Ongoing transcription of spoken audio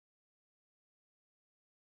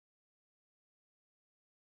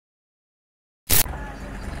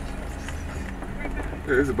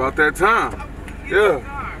It's about that time. Yeah.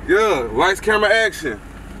 Lights, camera, action.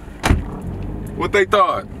 What they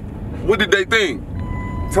thought? What did they think?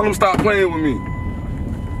 Tell them stop playing with me.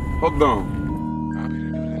 Hold on. I'll be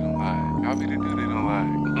the dude they don't like. I'll be the dude they don't like.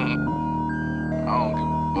 I don't give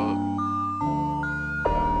a fuck.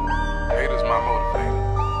 Haters my motivator.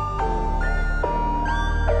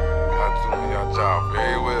 Y'all doing your job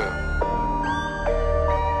very well.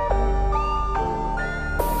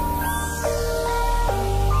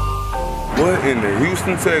 What in the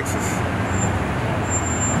Houston, Texas?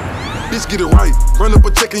 Bitch, get it right. Run up a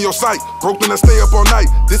check in your sight. Broke then I stay up all night.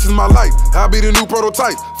 This is my life. I'll be the new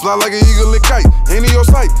prototype. Fly like an eagle and kite. Ain't in your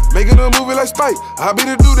sight. Making a movie like Spike. I'll be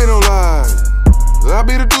the dude they don't like. I'll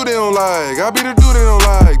be the dude they don't like. I'll be the dude they don't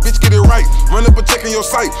like. Bitch, get it right. Run up a check in your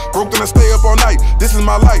sight. Broke then I stay up all night. This is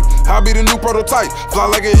my life. I'll be the new prototype. Fly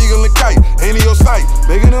like an eagle and kite. Ain't in your sight.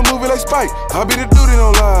 Making a movie like Spike. I'll be the dude they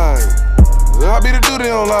don't like. I'll be the dude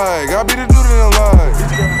they don't like. I'll be the dude they don't like.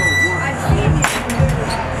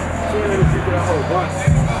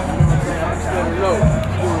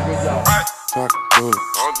 Talk good.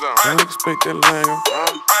 Don't expect that line.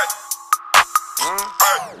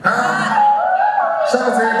 Shout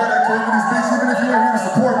out to everybody that came to this bitch, even if you ain't here to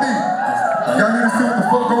support me. Y'all need to see what the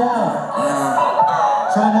fuck go on.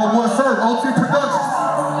 Show them what serve, OT Productions.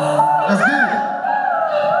 Let's get it.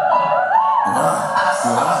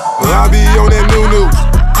 I be on that new,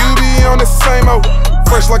 you be on the same old.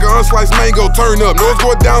 Fresh like an unsliced mango, turn up. Nose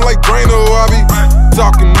go down like Drano. I be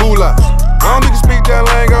talking moolah. I don't think you speak that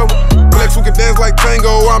lingo. Flex who can dance like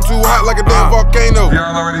tango. I'm too hot like a damn volcano.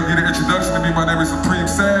 Y'all already get an introduction to me. My name is Supreme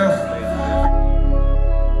SaV.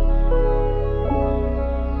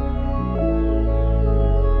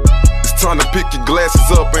 It's time to pick your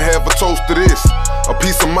glasses up and have a toast to this. A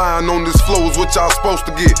peace of mind on this flow is what y'all supposed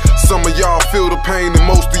to get. Some of y'all feel the pain and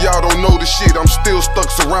most of y'all don't know the shit. I'm still stuck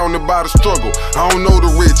surrounded by the struggle. I don't know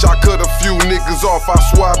the rich, I cut a few niggas off. I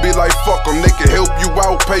swear I be like fuck them. They can help you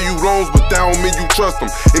out, pay you loans, but that don't mean you trust them.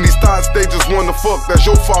 In these thoughts they just wanna fuck, that's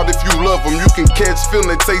your fault if you love them. You can catch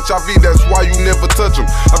feelings, HIV, that's why you never touch them.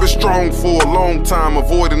 I've been strong for a long time,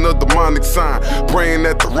 avoiding a demonic sign. Praying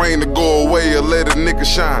that the rain to go away or let a nigga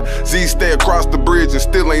shine. Z stay across the bridge and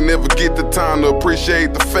still ain't never get the time to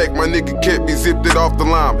appreciate the fact my nigga kept me zipped it off the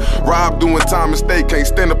line. Rob doing time and stay, can't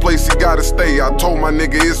stand the place he gotta stay. I told my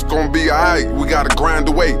nigga it's gonna be alright, we gotta grind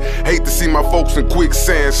away. Hate to see my folks in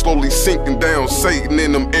quicksand, slowly sinking down. Satan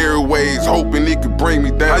in them airways, hoping he could bring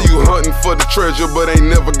me down. How you hunting for the treasure but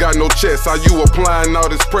ain't never got no chest? How you applying all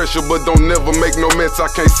this pressure but don't never make no mess? I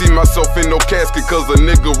can't see myself in no casket cause a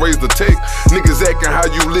nigga raised the tech. Niggas acting how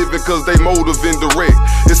you living cause they motive indirect.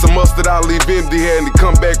 It's a must that I leave empty-handed,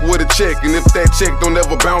 come back with a check. And if that check don't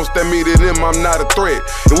ever bounce, that mean to them I'm not a threat.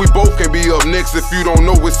 And we both can be up next if you don't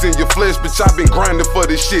know what's in your flesh. Bitch, I been grinding for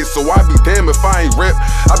this shit, so I be damn if I ain't rep.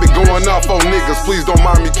 I been going off on niggas, please don't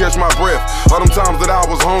mind me, catch my breath. All them times that I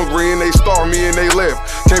was hungry and they starved me and they left.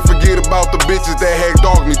 Can't forget about the bitches that had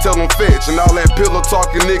dogged me, tell them fetch. And all that pillow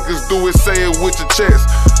talking niggas do is say it with your chest.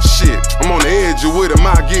 Shit, I'm on the edge of it, am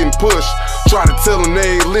I getting pushed? Try to tell them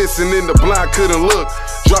they ain't listening, the blind couldn't look.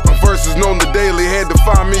 Dropping verses on the daily, had to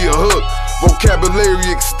find me a hook.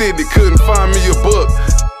 Vocabulary extended, couldn't find me a book.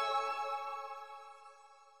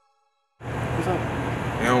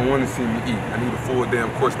 They don't want to see me eat. I need a full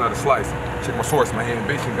damn course, not a slice. Check my source, my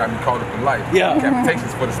ambition got me caught up in life. Yeah.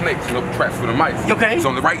 Capitations for the snakes, and open traps for the mice. Okay. It's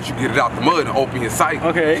on the right, you get it out the mud and open your sight.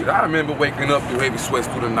 Okay. Shit, I remember waking up through heavy sweats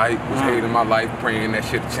through the night. Was hating my life, praying that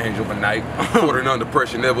shit to change overnight. Quartered under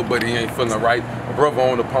pressure never, but he ain't feeling right. My brother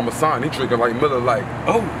on the Parmesan, he drinking like Miller Lite.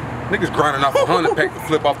 Oh. Niggas grinding off 100 pack to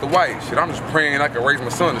flip off the white. Shit, I'm just praying I can raise my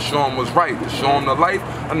son to show him what's right. To show him the life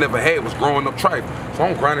I never had was growing up tripe. So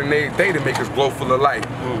I'm grinding every day to make us glow full of light.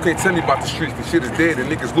 You can't tell me about the streets, the shit is dead and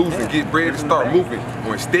niggas losing. Get bread and start moving.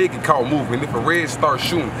 Or instead get caught moving. If a red starts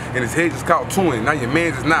shooting and his head just caught tuning, now your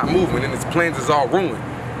man's is not moving and his plans is all ruined.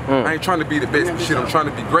 I ain't trying to be the best, but shit, I'm trying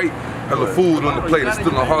to be great. Hella food on the plate, it's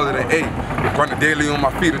still harder than 8. Running daily on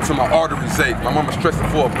my feet until my arteries ache. My mama stressing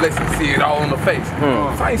for a blessing, see it all on her face.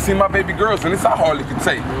 So I ain't seen my baby girls, and this I hardly can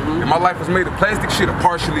take. And my life was made of plastic, shit'll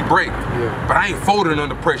partially break. But I ain't folding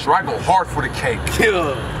under pressure, I go hard for the cake.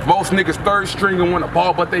 Most niggas third string and want a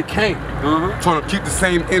ball, but they can't. Trying to keep the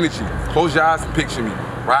same energy. Close your eyes and picture me.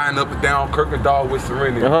 Riding up and down Kirkendall with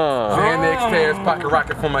serenity. Xanax tabs, pocket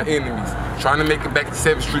rocket for my enemies. Trying to make it back to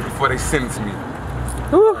 7th Street before they sentence me.